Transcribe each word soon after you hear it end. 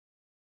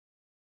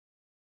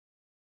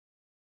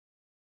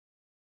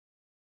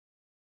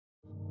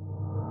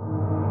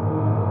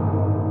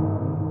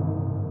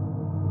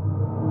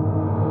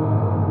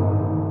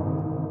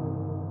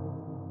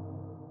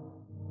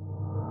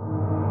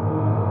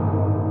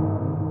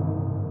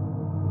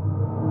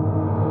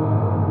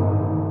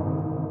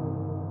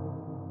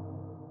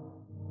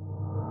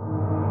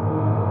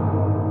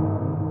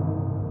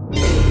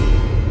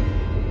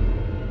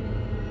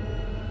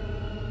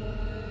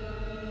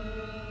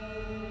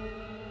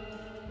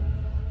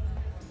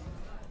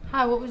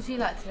Hi, what would you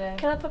like today?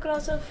 Can I have a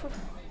glass of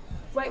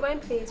white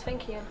wine, please?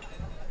 Thank you.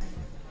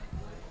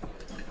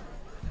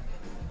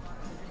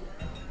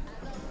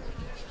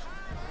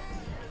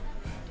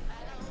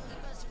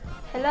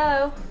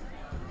 Hello?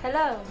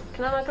 Hello?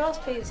 Can I have my glass,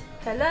 please?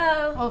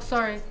 Hello? Oh,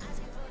 sorry.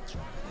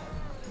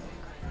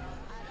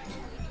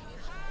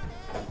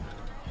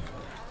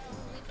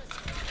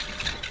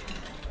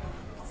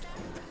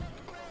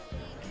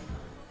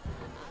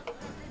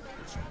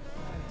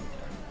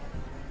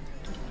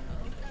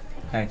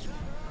 Hey,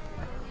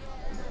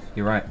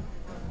 you're right.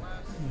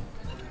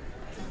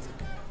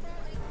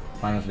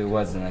 Fine with little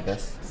words then, I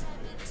guess.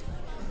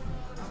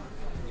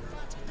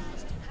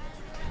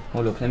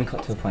 Well, look, let me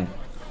cut to a point.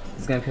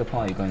 There's going to be a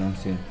party going on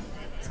soon.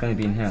 It's going to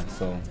be in here,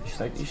 so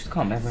you should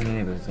come. Everyone in the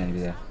neighbourhood is going to be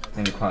there. There's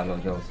going to be quite a lot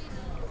of girls.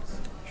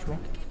 Sure.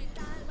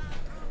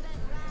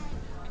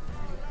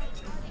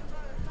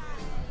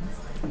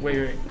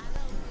 Wait.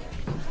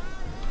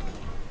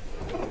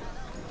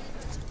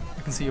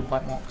 I can see your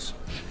bite marks.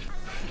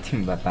 What do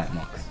you mean by bite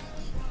marks?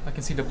 I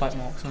can see the bite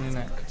marks on your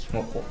neck.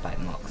 What bite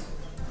marks?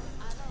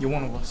 You're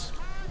one of us.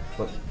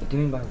 What do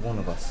you mean by one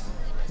of us?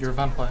 You're a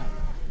vampire.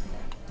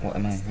 What,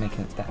 am I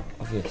making it that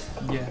obvious?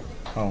 Yeah.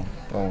 Oh,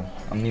 well,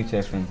 I'm new to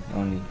everything. It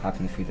only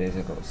happened a few days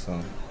ago, so...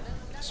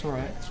 It's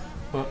alright,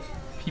 but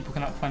people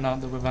cannot find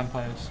out that we're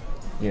vampires.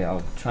 Yeah,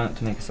 I'll try not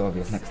to make it so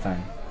obvious next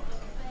time.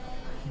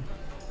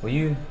 Were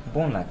you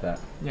born like that?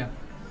 Yeah.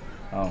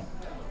 Oh,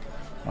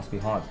 must be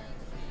hard.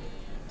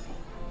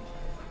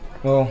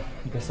 Well,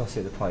 I guess I'll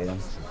sit at the party then.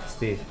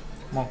 Steve.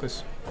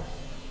 Marcus.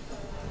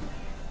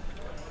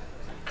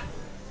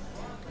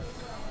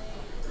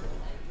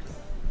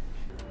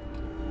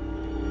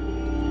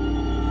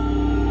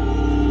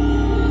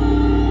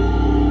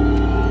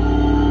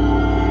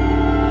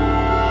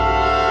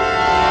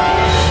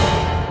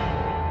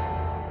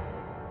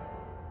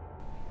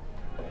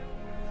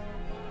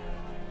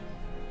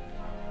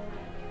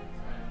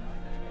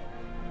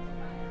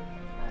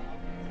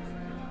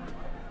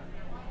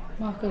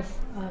 Marcus,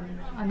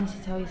 I need to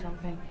tell you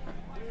something.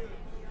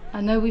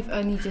 I know we've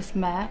only just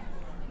met,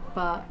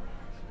 but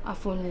I've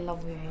fallen in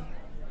love with you.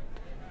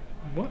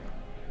 What?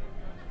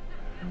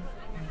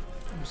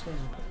 I'm sorry.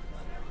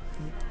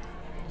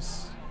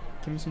 Just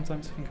give me some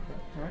time to think about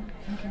it,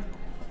 alright? Okay.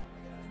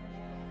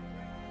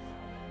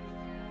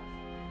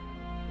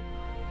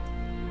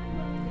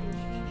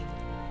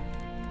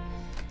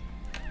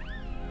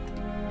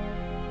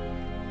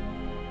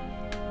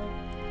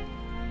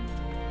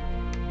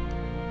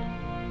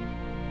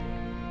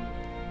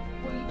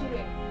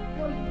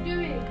 What are you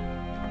doing?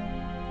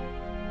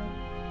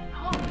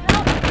 Oh,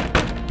 help!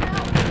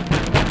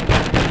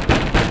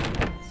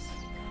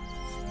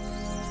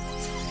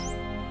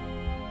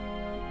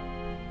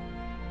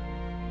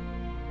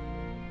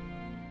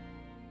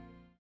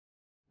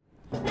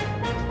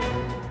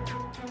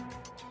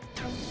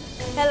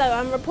 Hello,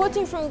 I'm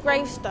reporting from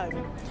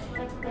Gravestone.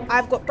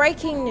 I've got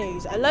breaking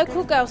news. A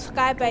local girl,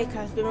 Sky Baker,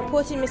 has been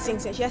reported missing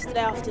since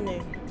yesterday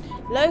afternoon.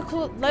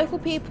 Local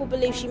people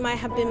believe she might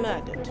have been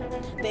murdered.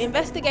 The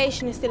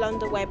investigation is still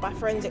underway by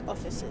forensic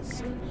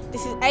officers.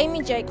 This is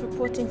Amy Jake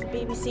reporting for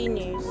BBC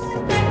News.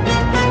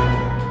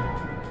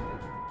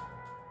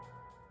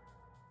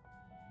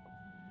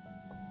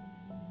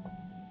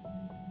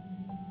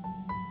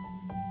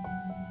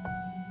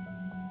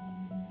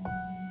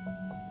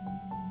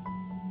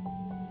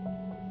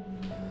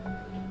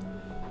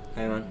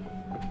 Hey man,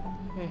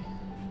 Hey.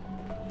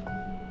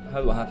 I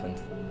heard what happened.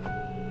 I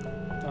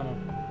know.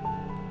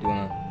 Do you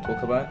want to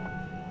talk about it?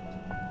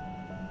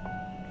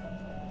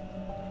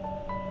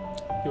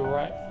 You're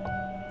right.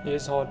 It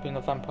is hard being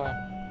a vampire.